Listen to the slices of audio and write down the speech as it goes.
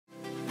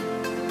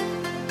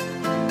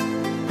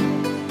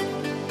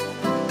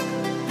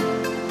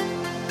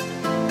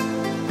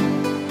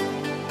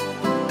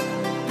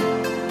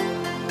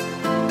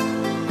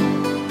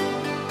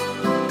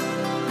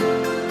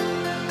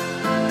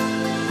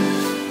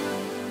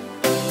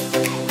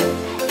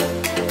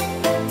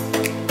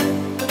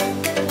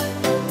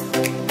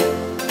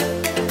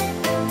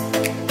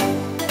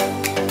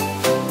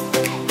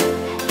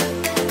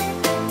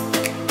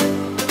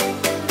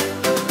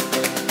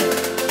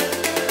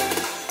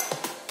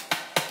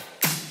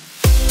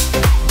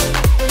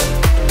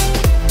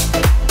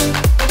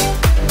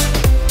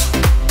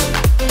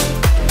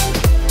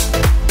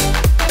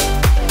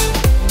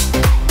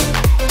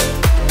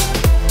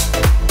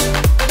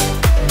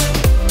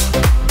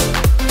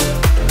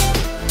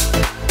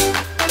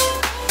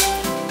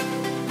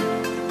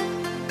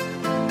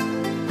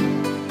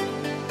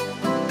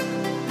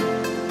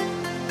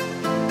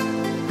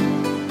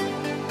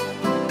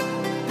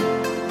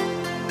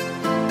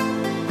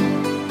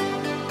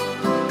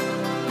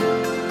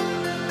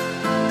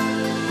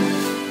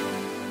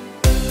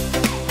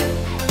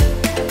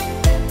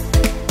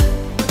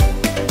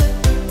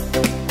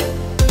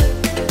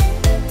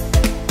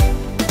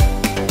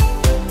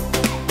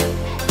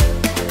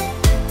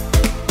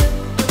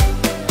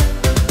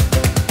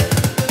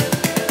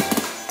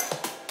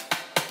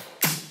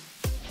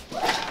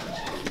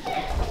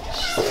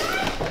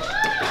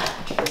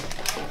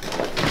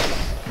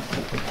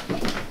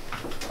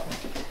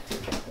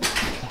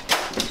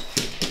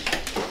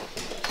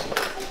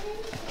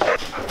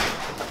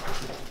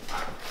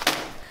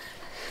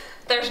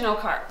there's no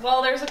card.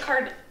 Well, there's a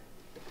card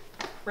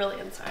really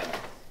inside.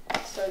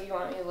 So you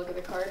want me to look at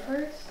the card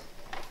first?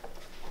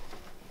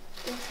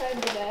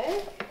 Inside the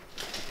bag?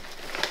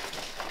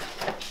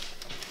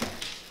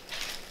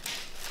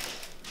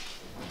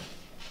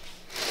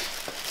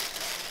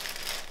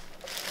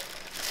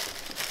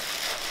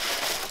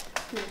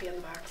 Maybe in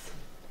the box.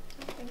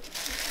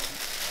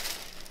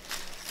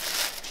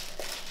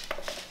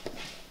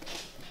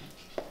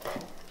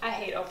 I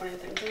hate opening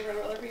things in front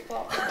of other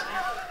people.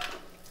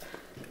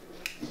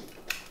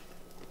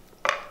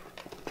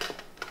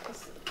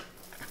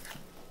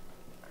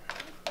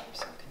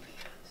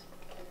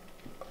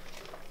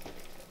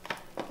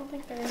 I don't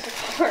think there is a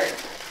card.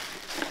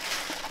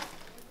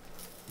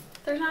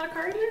 There's not a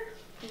card here?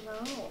 No.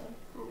 Oh,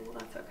 well,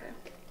 that's okay.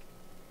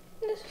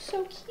 This is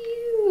so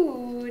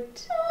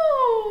cute.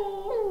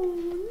 Oh,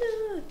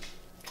 look.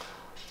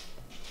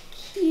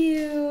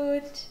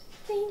 Cute.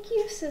 Thank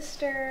you,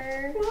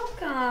 sister.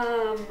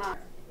 Welcome.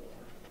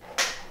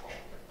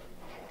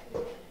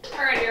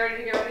 Alright, you ready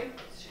to get ready?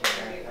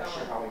 I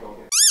should probably go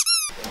get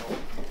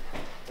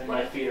and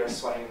my feet are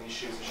sweating in these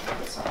shoes. I should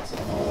put socks on.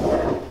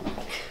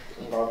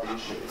 I love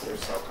these shoes. They're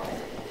so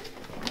comfortable.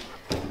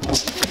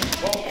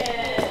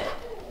 Yeah.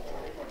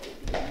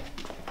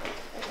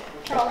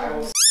 I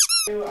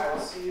will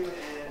see you in...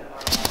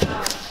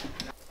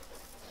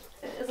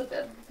 It is a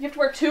bit. You have to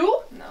wear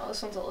two? No,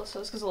 this one's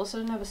Alyssa's because Alyssa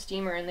didn't have a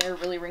steamer and they were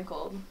really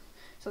wrinkled.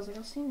 So I was like,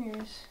 I'll steam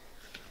yours.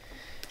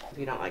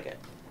 You don't like it.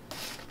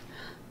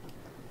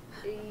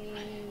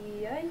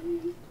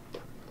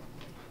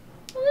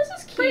 Well, this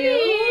is cute.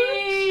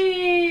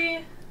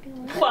 Pretty.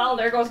 Well,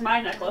 there goes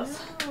my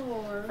necklace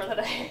Oh, for the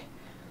day.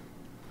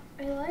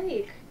 I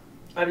like.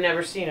 I've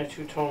never seen a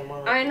two-tone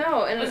one. I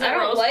know, and Is I it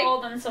don't rose like.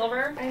 gold and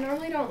silver? I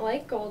normally don't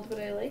like gold, but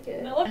I like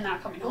it. I'm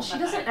not coming home. Well, she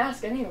that doesn't night.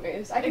 ask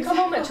anyways. I can come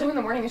home at 2 in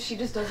the morning and she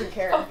just doesn't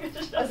care. Oh, it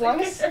just As doesn't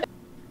long as care.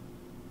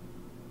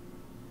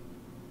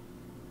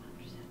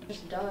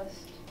 just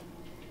dust.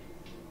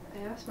 I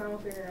asked Mom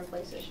if we were gonna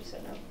place it. She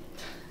said no.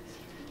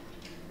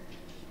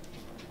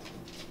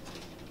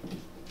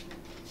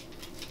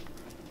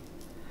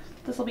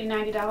 This will be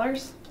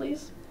 $90,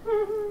 please.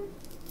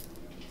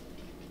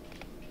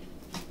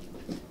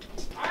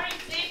 Alright,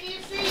 save me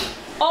a seat.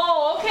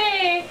 Oh,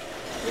 okay.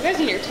 You guys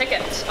need your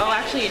tickets. Oh,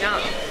 actually, you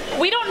don't.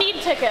 We don't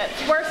need tickets.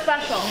 We're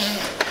special.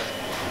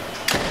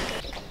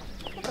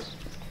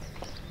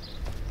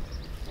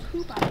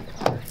 Poop on the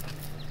car.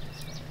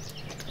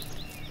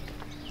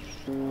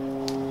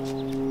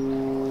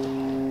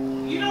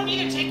 You don't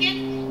need a ticket?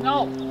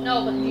 No.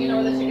 No, but do you know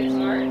where the tickets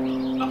are?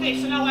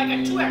 Okay, so now I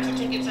got 2 extra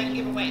tickets I can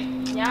give away.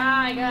 Yeah,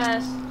 I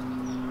guess.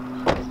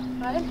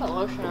 I didn't put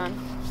lotion on.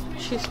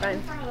 She's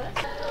fine.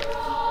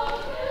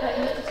 But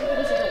you have to take it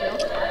as a milk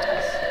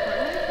glass.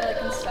 Like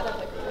instead of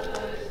like a milk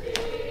glass.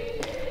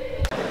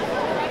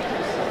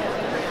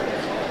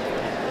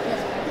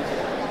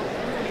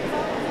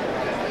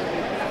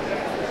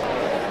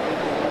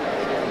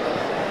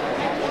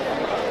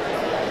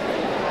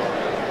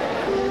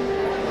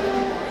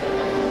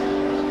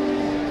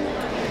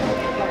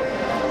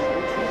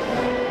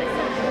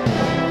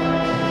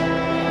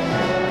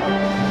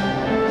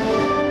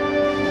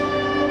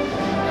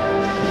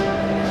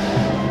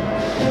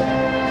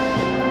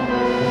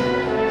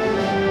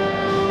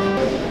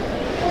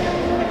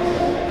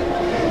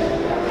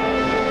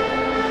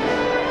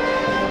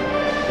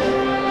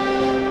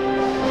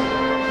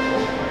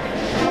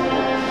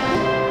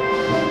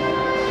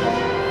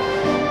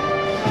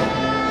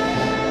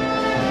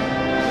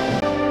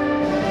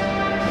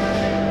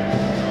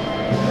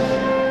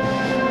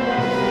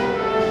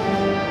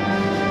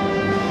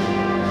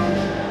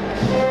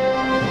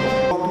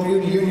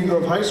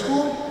 High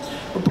School.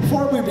 But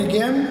before we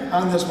begin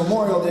on this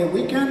Memorial Day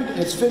weekend,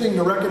 it's fitting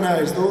to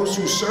recognize those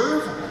who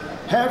serve,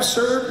 have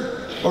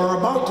served, or are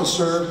about to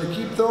serve, to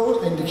keep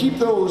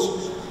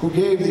those who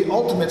gave the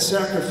ultimate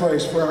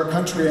sacrifice for our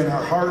country in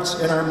our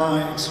hearts and our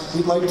minds.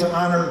 We'd like to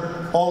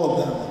honor all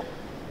of them.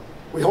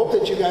 We hope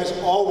that you guys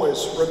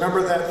always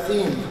remember that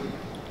theme,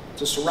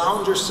 to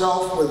surround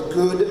yourself with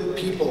good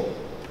people.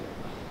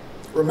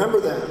 Remember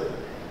that.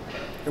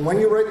 And when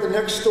you write the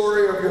next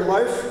story of your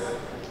life,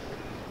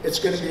 it's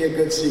going to be a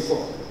good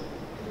sequel.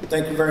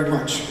 Thank you very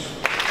much.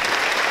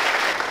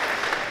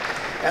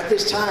 At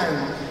this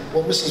time,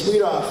 will Mrs.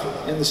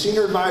 Weedoff and the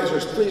senior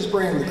advisors please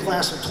bring the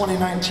class of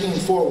 2019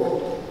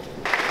 forward.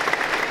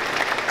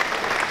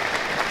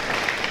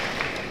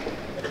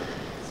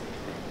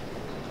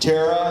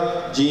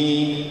 Tara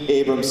Jean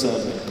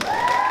Abramson.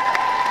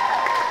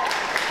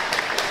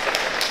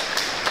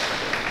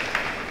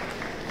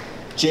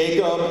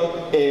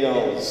 Jacob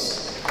Ailes.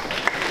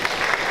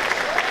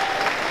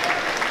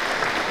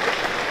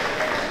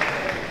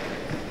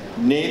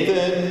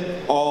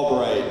 Nathan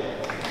Albright.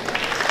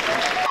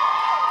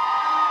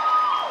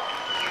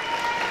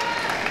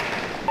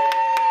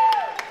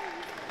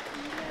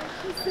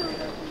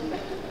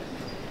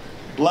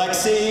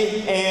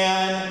 Lexi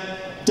Ann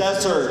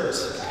Dessert.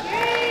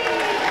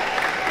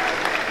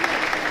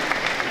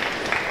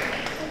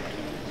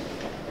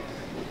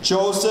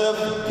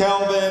 Joseph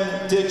Calvin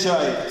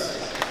Ditchite.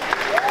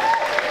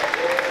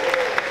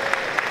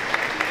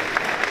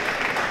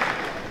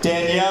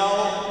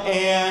 Danielle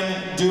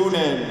Ann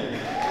Doonan.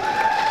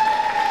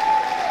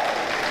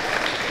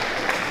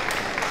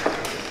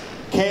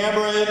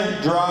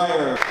 Cameron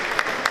Dreyer.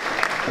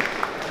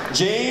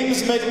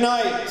 James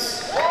McKnight.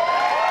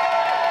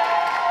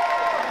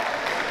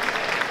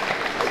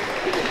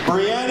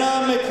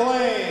 Brianna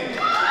McLean.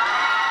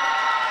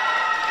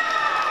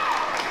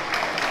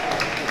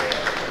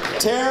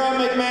 Tara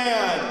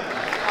McMahon.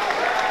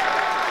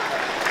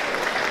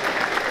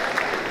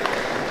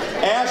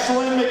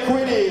 Ashlyn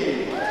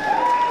McQuitty.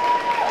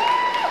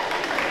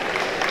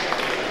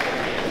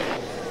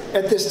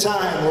 At this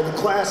time, will the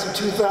class of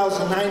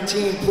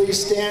 2019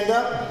 please stand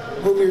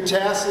up, move your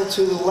tassel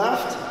to the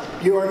left.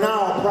 You are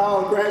now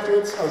proud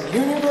graduates of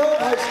Union Road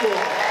High School.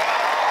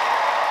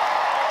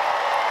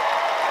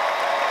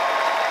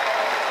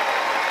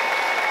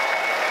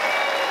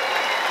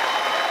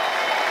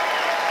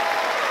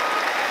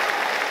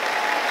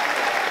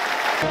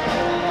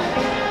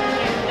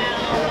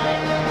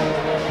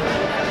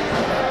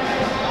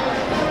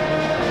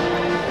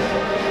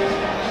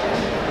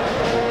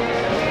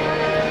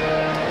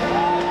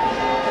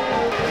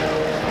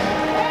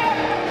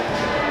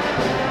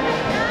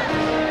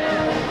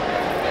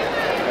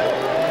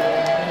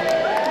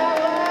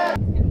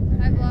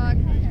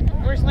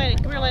 Where's Landon?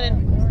 Come here,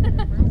 Landon.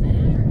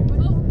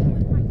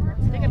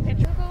 Take a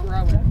picture.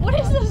 What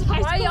is this high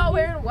school? Why are y'all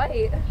wearing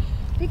white?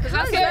 Because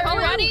Okay, are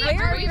we ready?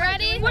 Are we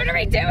ready? What are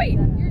we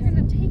doing? You're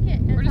gonna take it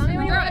and tell me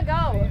when you wanna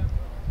go.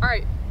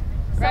 Alright.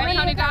 Ready?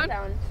 Counting down.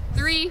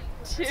 3,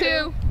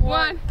 2,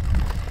 1.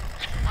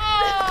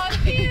 Oh,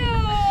 cute!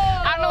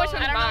 I don't know which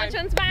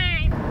one's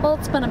mine. Well,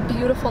 it's been a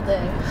beautiful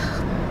day.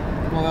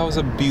 Well, that was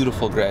a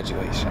beautiful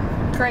graduation.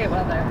 Great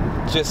weather.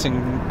 Just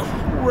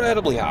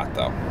incredibly hot,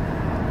 though.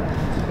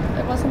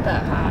 It wasn't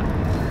that hot.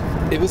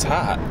 It was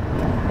hot.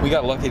 We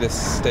got lucky to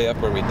stay up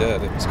where we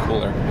did. It was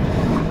cooler.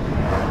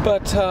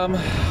 But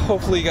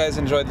hopefully you guys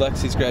enjoyed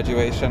Lexi's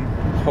graduation.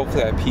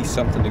 Hopefully I pieced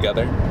something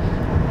together.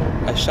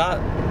 I shot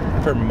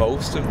for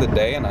most of the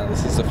day, and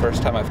this is the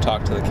first time I've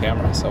talked to the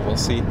camera, so we'll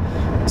see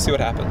what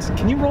happens.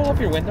 Can you roll up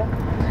your window?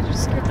 I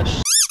just scared the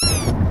shit.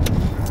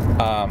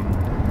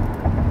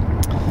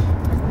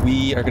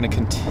 We are going to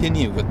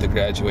continue with the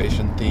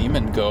graduation theme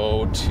and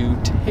go to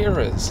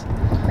Tara's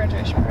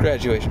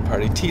graduation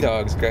party.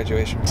 T-Dog's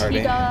graduation party.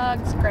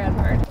 T-Dog's grad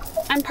party.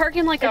 I'm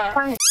parking like a...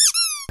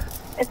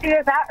 It's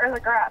either that or the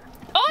grass.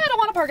 Oh, I don't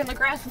want to park in the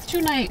grass. It's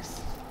too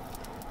nice.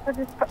 So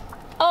just,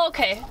 Oh,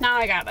 okay. Now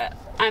I got it.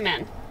 I'm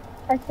in.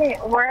 okay,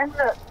 we're in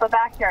the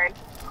backyard.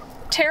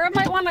 Tara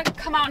might want to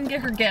come out and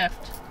get her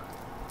gift.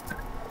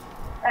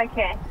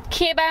 Okay.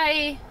 Okay,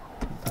 bye.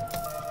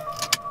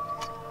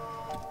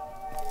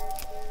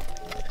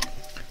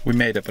 We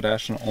made it, but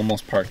Ashton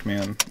almost parked me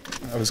in.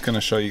 I was going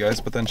to show you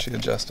guys, but then she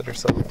adjusted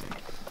herself.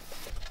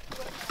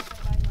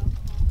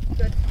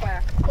 Good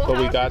quack. But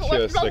we got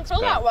you a 6-pack.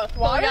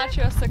 We got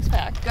you a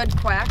 6-pack. Good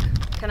quack.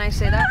 Can I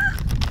say that?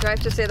 Do I have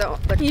to say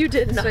that? You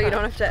did not. So you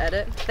don't have to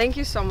edit. Thank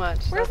you so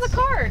much. Where's the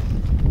card?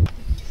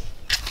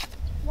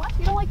 What?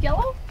 You don't like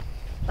yellow?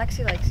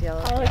 Lexi likes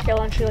yellow. I like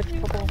yellow and she likes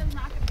purple.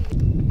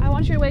 I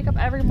want you to wake up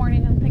every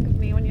morning and think of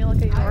me when you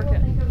look at your orchid. I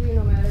will think of you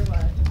no matter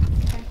what.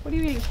 Okay. What are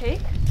you eating?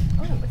 Cake?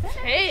 Oh, what's that?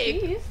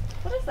 Cake. Cheese.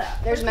 What is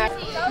that? There's mac.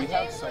 We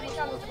have so much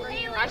more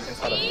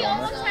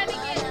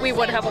footage. We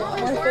would have a lot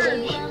more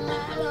footage.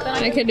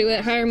 I could do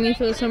it. Hire me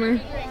for the summer.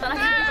 Then I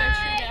can be my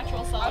true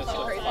natural self.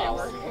 So crazy.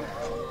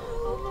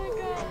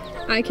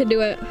 I could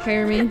do it.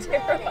 Hire me.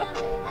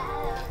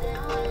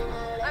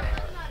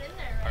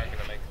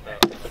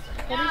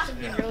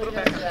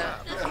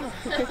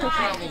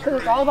 Because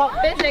it's all about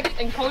physics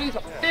and Cody's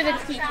a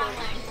physics teacher.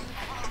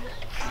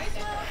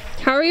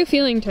 How are you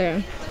feeling,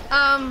 Tara?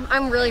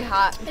 I'm really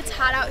hot. It's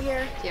hot out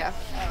here. Yeah.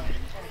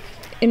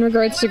 In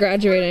regards to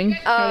graduating,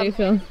 how do you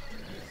feel?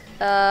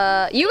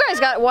 You guys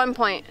got 1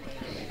 point.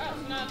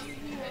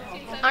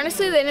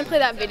 Honestly, they didn't play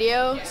that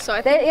video, so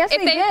I think Yes, they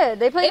did.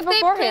 They played it if they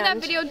beforehand. played that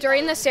video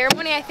during the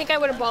ceremony, I think I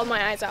would have bawled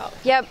my eyes out.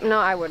 Yep. No,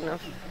 I wouldn't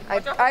have. I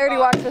already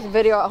watched this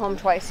video at home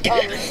twice.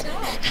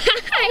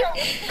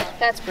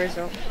 That's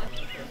Brizzo.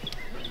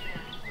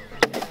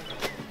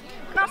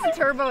 Got the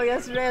turbo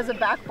yesterday as a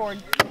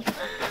backboard.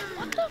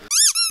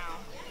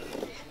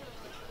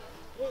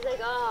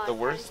 The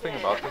worst thing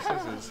about this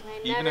is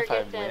even if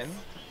I win,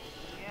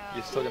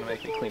 you're still going to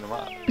make me clean them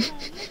up.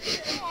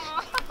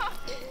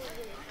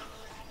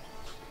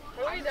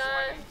 Are we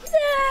done?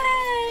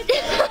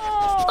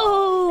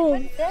 Oh,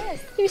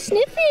 you're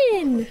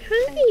sniffing.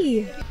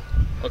 Hi.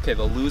 Okay,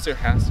 the loser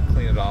has to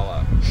clean it all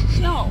up.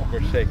 No.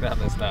 We're shaking on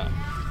this now.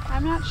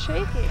 I'm not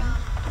shaking.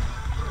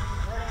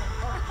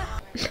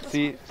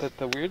 See,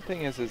 the weird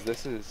thing is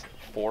this is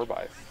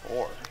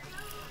 4x4.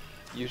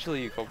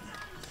 Usually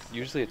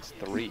it's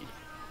 3,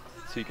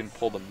 so you can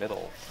pull the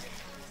middle,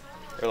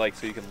 or like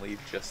so you can leave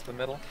just the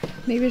middle.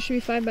 Maybe it should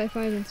be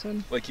 5x5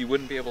 instead. Like you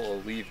wouldn't be able to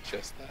leave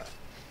just that.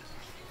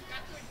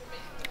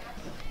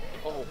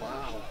 Oh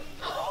wow.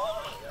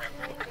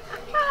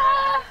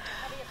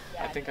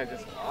 think I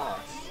just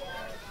lost.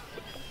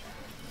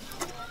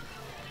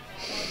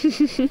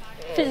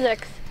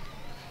 Physics.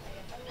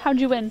 How'd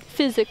you win?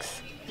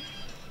 Physics.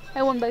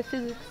 I won by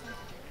physics.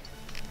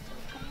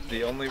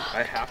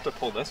 I have to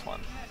pull this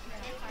one.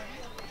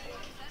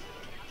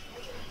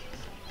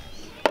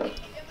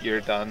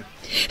 You're done.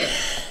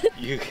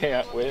 You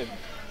can't win.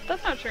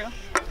 That's not true.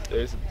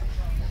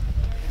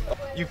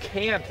 You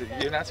can't.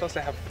 You're not supposed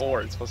to have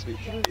 4. It's supposed to be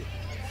 3.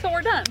 So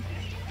we're done.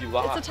 You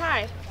lost. It's a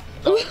tie.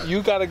 No,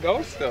 you gotta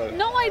go still.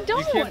 No, I don't.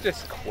 You can't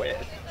just quit.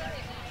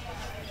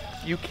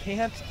 You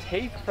can't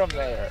take from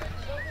there.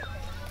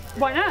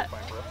 Why not?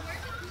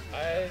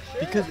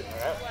 Because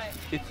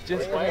it's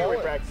just Yeah,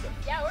 we're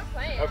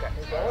playing. Okay.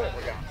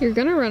 You're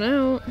gonna run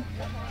out.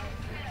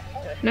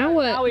 Now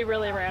what? Now we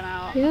really ran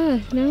out. Yeah,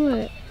 now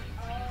what?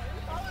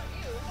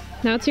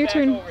 Now it's your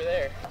turn. Over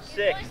there.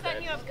 6.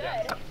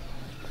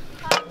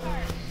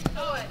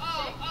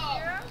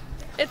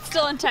 It's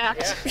still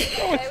intact.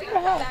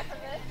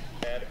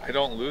 I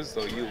don't lose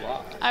though, you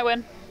lost. I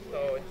win.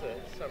 So it's a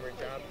summer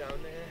job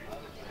down there.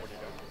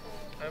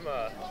 I'm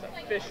a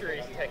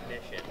fisheries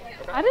technician.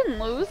 I didn't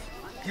lose.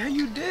 Yeah,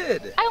 you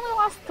did. I only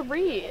lost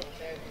 3.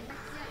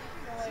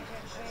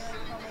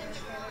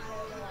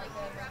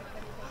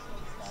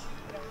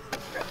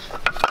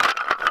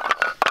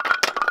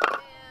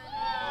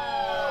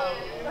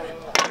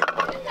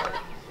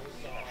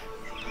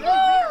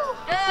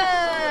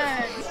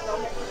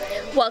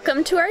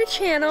 Welcome to our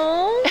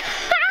channel.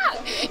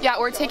 Yeah,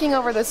 we're taking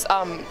over this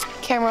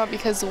camera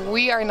because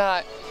we are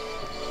not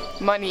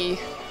money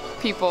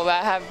people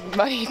that have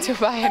money to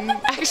buy an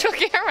actual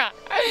camera.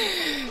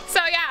 So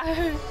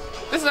yeah,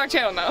 this is our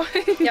channno now.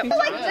 Yep.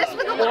 Like this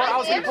with the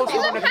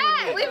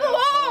leave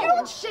alone. You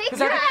don't shake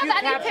your ass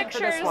any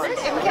pictures.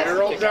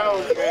 Roll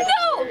down.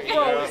 No.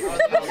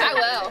 I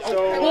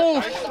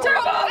will.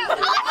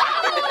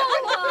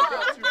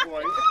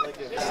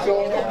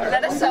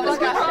 That is so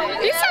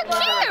disgusting. He's so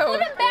cute.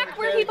 Put him back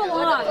where he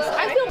belongs.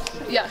 I feel.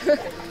 Yeah.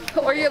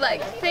 Or you're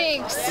like,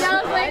 thanks.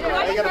 Sounds like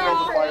I gotta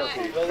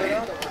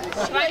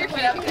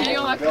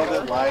build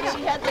the fire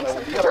feet.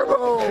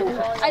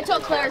 I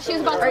told Claire she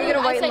was about to. Are you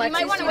gonna whiten Lexi's? You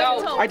might want to wait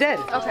until. I did.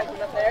 Okay.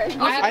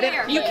 I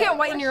didn't. You can't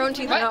whiten your own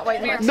teeth and not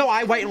whiten Lexi's. No,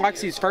 I whitened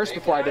Lexi's first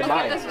before I did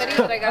mine.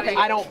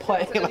 I don't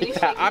play like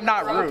that. I'm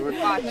not rude.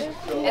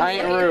 I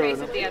ain't rude.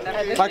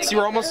 Lexi,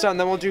 we're almost done.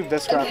 Then we'll do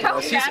this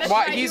graph.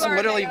 He's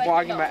literally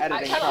vlogging my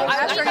editing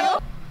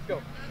process.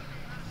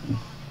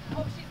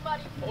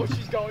 Oh,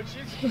 she's going.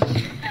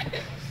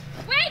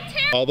 Wait,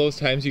 Tara. All those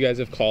times you guys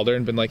have called her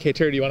and been like, hey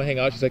Tara, do you want to hang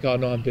out? She's like, oh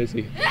no, I'm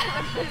busy. No,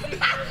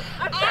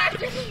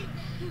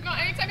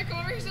 anytime you come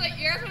over here, she's like,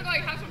 you guys want to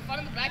like have some fun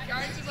in the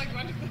backyard? And she's like,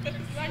 run to this.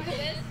 Run to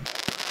this.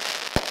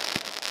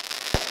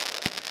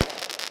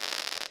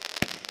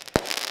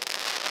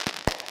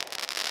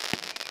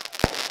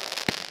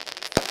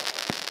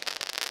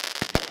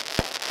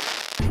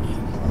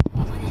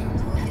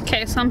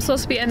 Okay, so I'm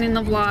supposed to be ending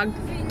the vlog.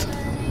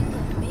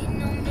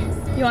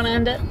 You want to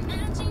end it?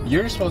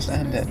 You're supposed to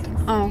end it.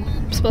 Oh,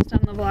 I'm supposed to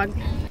end the vlog.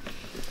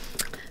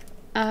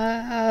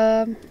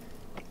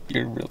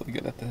 You're really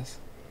good at this.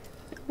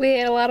 We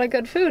ate a lot of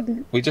good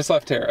food We just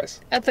left Tara's.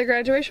 at the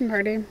graduation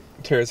party.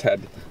 Tara's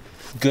had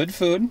good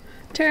food.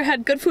 Tara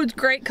had good food,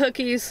 great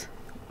cookies.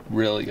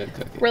 Really good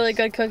cookies. Really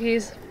good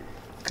cookies.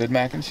 Good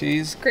mac and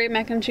cheese. Great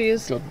mac and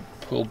cheese. Good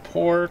pulled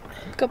pork.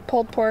 Good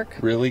pulled pork.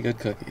 Really good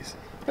cookies.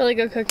 Really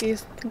good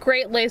cookies.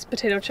 Great Lay's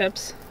potato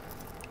chips.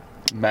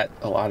 Met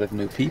a lot of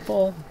new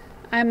people.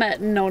 I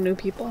met no new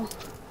people.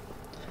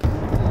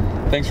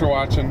 Thanks for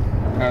watching,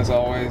 as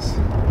always.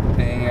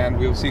 And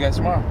we will see you guys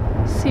tomorrow.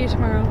 See you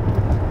tomorrow.